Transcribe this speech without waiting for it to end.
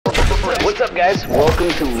What's up, guys? Welcome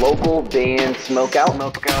to local band Smokeout.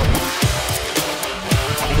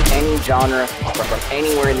 Any genre from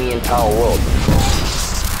anywhere in the entire world.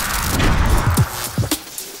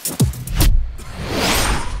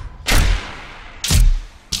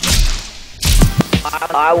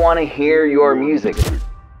 I want to hear your music.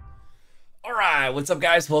 Alright, what's up,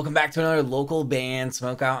 guys? Welcome back to another local band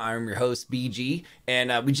Smokeout. I'm your host, BG,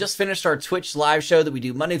 and we just finished our Twitch live show that we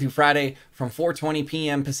do Monday through Friday from 4:20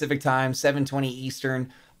 p.m. Pacific time, 7:20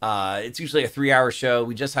 Eastern. It's usually a 3-hour show.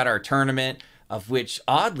 We just had our tournament, of which,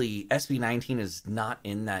 oddly, SB19 is not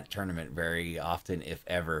in that tournament very often, if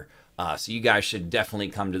ever. So you guys should definitely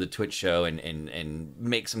come to the Twitch show and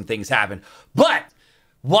make some things happen. But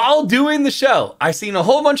while doing the show, I seen a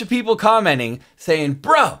whole bunch of people commenting saying,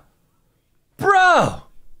 Bro,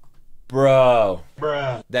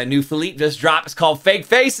 that new Felip just dropped. It's called Fake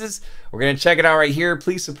Faces. We're going to check it out right here.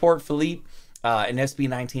 Please support Felip and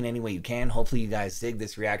SB19 any way you can. Hopefully you guys dig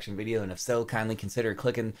this reaction video, and if so, kindly consider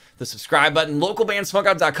clicking the subscribe button.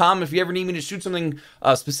 Localbandsmokeout.com. If you ever need me to shoot something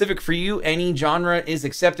specific for you, any genre is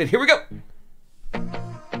accepted. Here we go.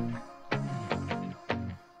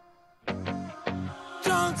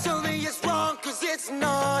 Don't tell me it's wrong, 'cause it's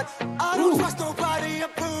not. I don't trust nobody. I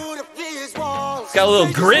put up these walls. It's got a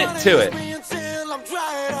little grit to it. Until I'm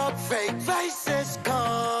dried up. Fake faces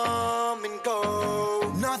come and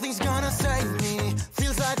go. Nothing's gonna save me.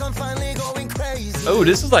 Feels like I'm finally going crazy. Oh,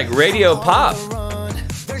 this is like radio pop.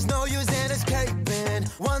 There's no use in escaping.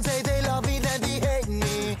 One day they love me, then they hate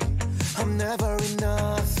me. I'm never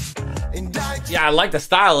enough. Yeah, I like the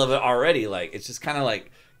style of it already. Like, it's just kind of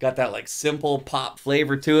like got that like simple pop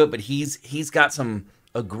flavor to it, but he's got some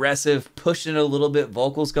aggressive, pushing it a little bit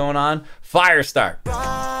vocals going on. Fire start.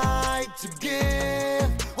 Right to give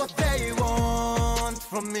what they want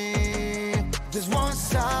from me. This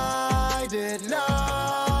one-sided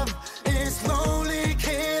love is slowly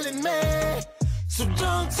killing me. So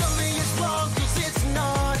don't tell me it's wrong, 'cause it's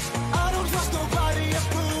not. I don't trust nobody. I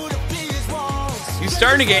put up these walls. He's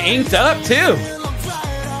starting to get inked up too.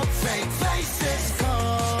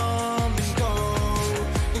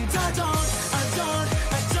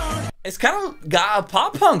 It's kind of got a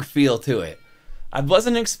pop punk feel to it. I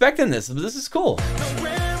wasn't expecting this, but this is cool.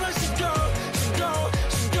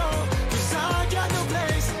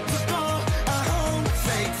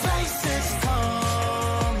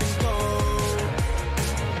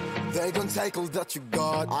 They gon' take all that you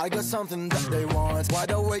got. I got something that they want. Wide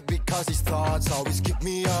awake because these thoughts always keep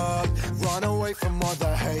me up. Run away from all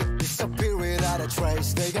the hate. Disappear without a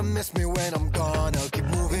trace. They gon' miss me when I'm gone. I'll keep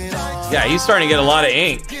moving on. Yeah, he's starting to get a lot of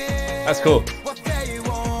ink. That's cool.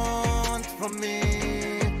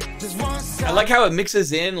 I like how it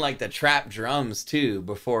mixes in like the trap drums too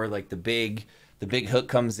before like the big hook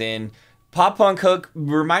comes in. Pop punk hook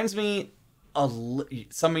reminds me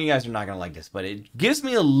some of you guys are not gonna like this, but it gives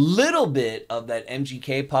me a little bit of that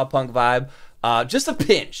MGK pop punk vibe. Just a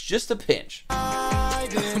pinch.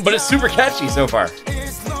 But it's super catchy so far.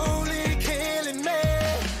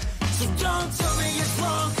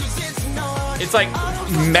 It's like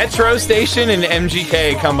Metro Station and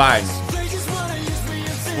MGK combined.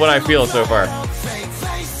 What I feel so far.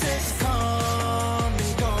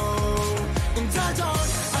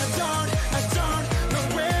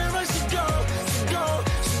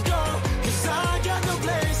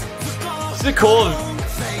 It's a cool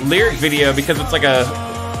lyric video because it's like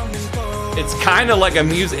it's kind of like a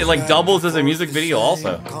music, it like doubles as a music video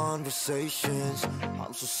also. Conversations.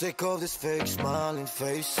 I'm so sick of this fake smiling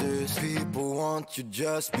faces. People want you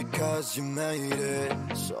just because you made it.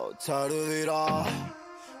 So tired of it all.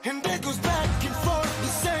 And it goes back and forth, the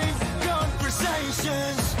same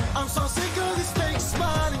conversations. I'm so sick of this fake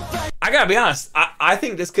smiling face. I gotta be honest, I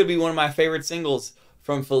think this could be one of my favorite singles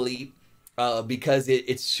from Felip. Because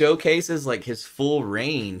it showcases like his full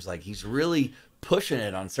range. Like he's really pushing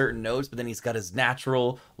it on certain notes, but then he's got his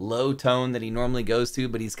natural low tone that he normally goes to,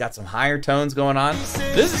 but he's got some higher tones going on.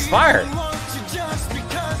 This is fire.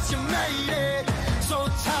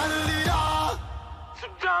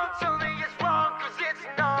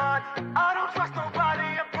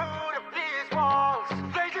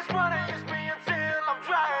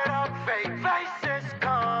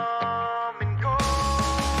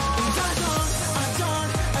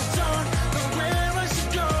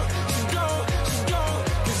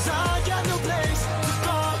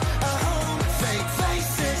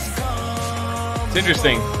 It's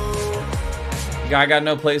interesting. I got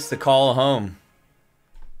no place to call home.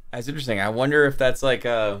 That's interesting. I wonder if that's like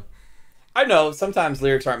a... I know sometimes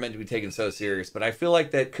lyrics aren't meant to be taken so serious, but I feel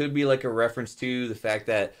like that could be like a reference to the fact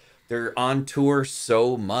that they're on tour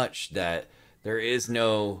so much that there is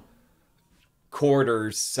no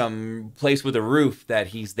quarters, some place with a roof, that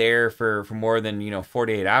he's there for more than,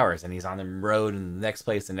 48 hours, and he's on the road and the next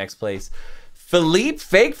place, Felip,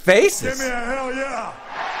 fake faces. Give me a hell yeah.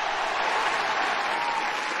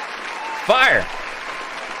 Fire.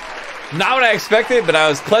 Not what I expected, but I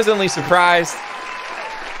was pleasantly surprised.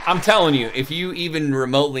 I'm telling you, if you even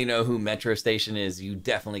remotely know who Metro Station is, you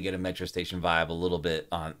definitely get a Metro Station vibe a little bit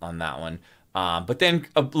on that one. But then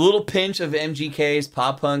a little pinch of MGK's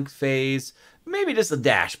pop punk phase, maybe just a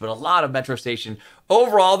dash, but a lot of Metro Station.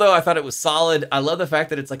 Overall, though, I thought it was solid. I love the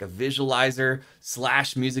fact that it's like a visualizer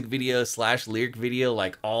 / music video / lyric video,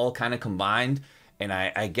 like all kind of combined. And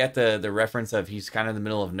I get the reference of he's kind of in the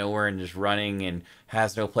middle of nowhere and just running and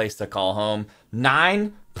has no place to call home.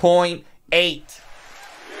 9.8.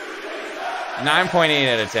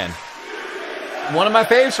 9.8 out of 10. One of my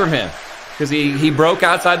faves from him, because he broke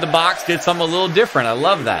outside the box, did something a little different. I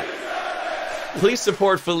love that. Please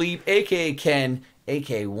support Felip, aka Ken,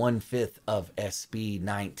 aka 1/5 of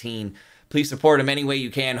SB19. Please support him any way you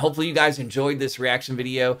can. Hopefully you guys enjoyed this reaction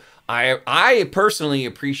video. I personally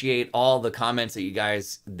appreciate all the comments that you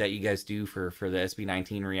guys do for the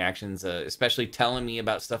SB19 reactions, especially telling me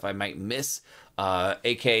about stuff I might miss,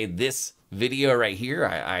 aka this video right here.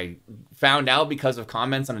 I found out because of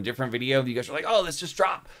comments on a different video. You guys are like, oh, this just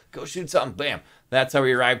dropped, go shoot something, bam. That's how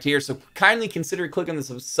we arrived here. So kindly consider clicking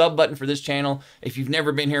the sub button for this channel. If you've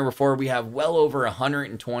never been here before, we have well over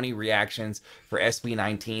 120 reactions for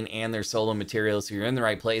SB19 and their solo material, so you're in the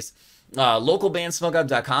right place.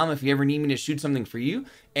 Localbandsmokeout.com if you ever need me to shoot something for you.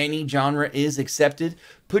 Any genre is accepted.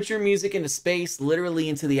 Put your music into space, literally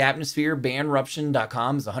into the atmosphere.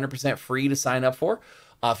 Bandruption.com is 100% free to sign up for.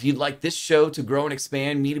 If you'd like this show to grow and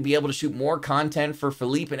expand, me to be able to shoot more content for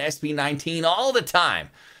Felip and SB19 all the time,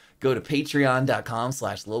 go to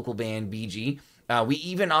patreon.com/localbandbg. We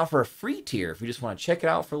even offer a free tier if you just want to check it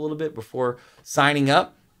out for a little bit before signing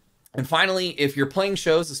up. And finally, if you're playing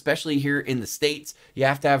shows, especially here in the States, you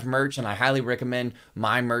have to have merch, and I highly recommend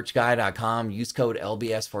mymerchguy.com. Use code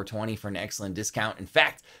LBS420 for an excellent discount. In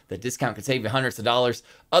fact, the discount could save you hundreds of dollars.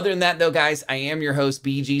 Other than that, though, guys, I am your host,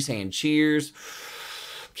 BG, saying cheers,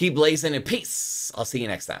 keep blazing, and peace. I'll see you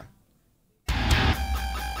next time.